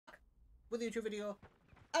with the YouTube video.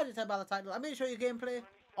 As you can tell by the title, I'm going to show you gameplay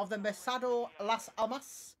of the Mercado Las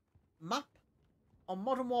Almas map on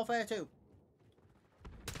Modern Warfare 2.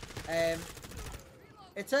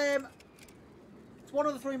 It's one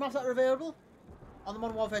of the 3 maps that are available on the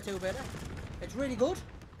Modern Warfare 2 beta. It's really good.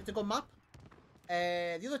 It's a good map.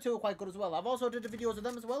 The other 2 are quite good as well. I've also did the videos of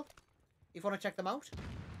them as well, if you want to check them out.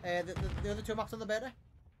 The other 2 maps on the beta.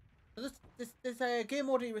 So this game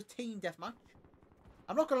mode here is team deathmatch.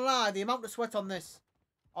 I'm not gonna lie, the amount of sweat on this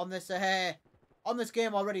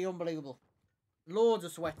game already unbelievable. Loads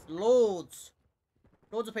of sweat, loads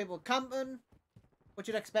of people camping, what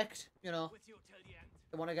you'd expect, you know.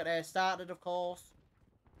 They want to get started, of course.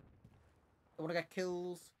 They want to get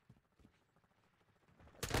kills.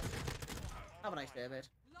 Have a nice day, mate.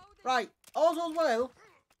 Right. Also, as well,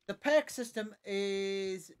 the perk system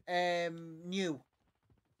is new.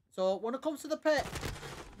 So when it comes to the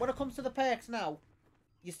perks now,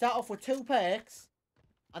 you start off with 2 perks,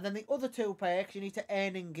 and then the other 2 perks you need to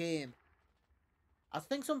earn in game. I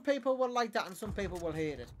think some people will like that, and some people will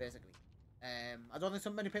hate it. Basically, I don't think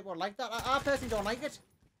so many people will like that. I personally don't like it.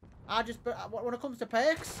 When it comes to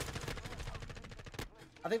perks,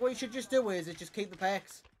 I think what you should just do is just keep the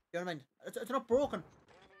perks. You know what I mean? It's not broken.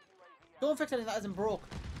 Don't fix anything that isn't broke.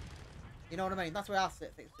 You know what I mean? That's the way I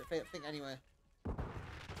think anyway.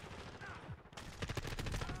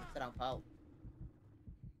 Sit down, pal.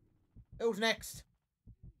 Who's next?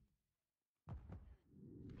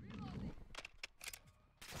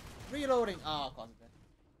 Reloading. Oh, of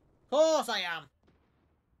course I am.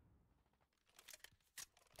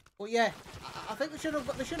 But yeah, I think they shouldn't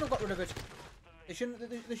have got rid of it. They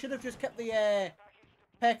should have just kept the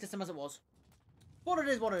perk system as it was. But it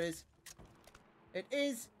is what it is. It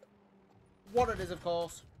is what it is, of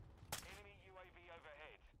course.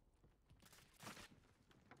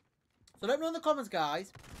 So let me know in the comments,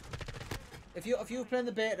 guys. If you're playing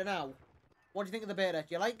the beta now, what do you think of the beta?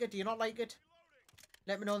 Do you like it? Do you not like it?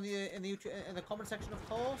 Let me know in the comment section, of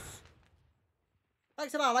course. Like I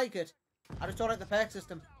said, I like it. I just don't like the perk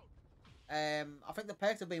system. I think the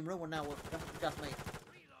perks have been ruined now. That's me.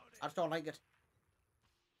 I just don't like it.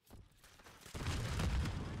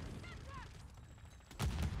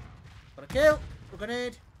 Got a kill. A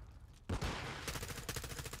grenade.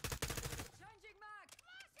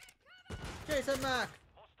 Jason Mac.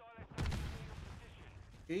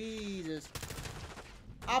 Jesus.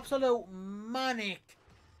 Absolute manic.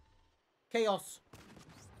 Chaos.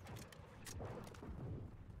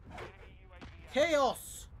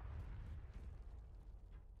 Chaos.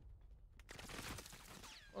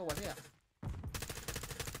 Oh, what's here?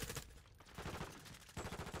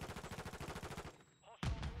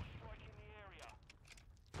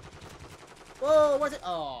 Whoa, what's it?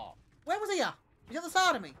 Oh. Where was he at? He's at the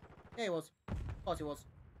side of me. Yeah, he was. Of course he was.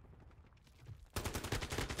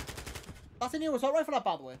 That's a new assault rifle, that,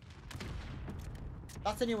 by the way.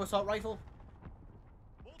 That's a new assault rifle.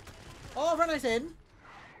 Oh, very nice in.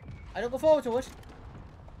 Are you looking forward to it?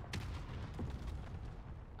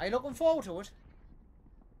 Are you looking forward to it?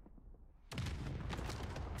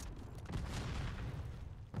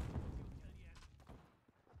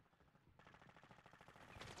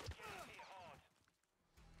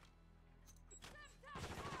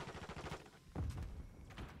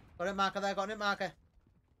 Got a marker there, got a marker.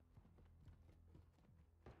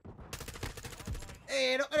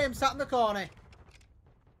 Hey, look at him sat in the corner.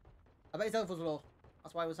 I bet his health was low.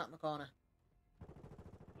 That's why he was sat in the corner.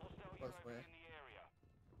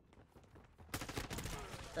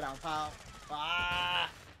 Sit down, pal. Ah!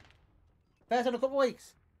 First in a couple of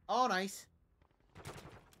weeks. Oh, nice.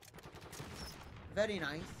 Very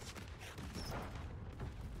nice.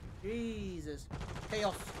 Jesus.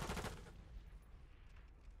 Chaos.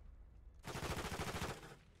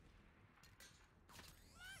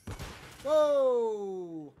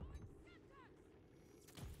 Whoa!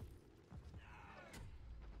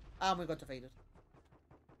 And we got defeated.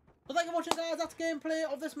 So thank you for watching, guys. That's gameplay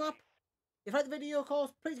of this map. If you like the video, of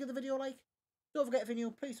course, please give the video a like. Don't forget, if you're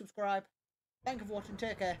new, please subscribe. Thank you for watching.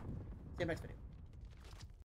 Take care. See you in the next video.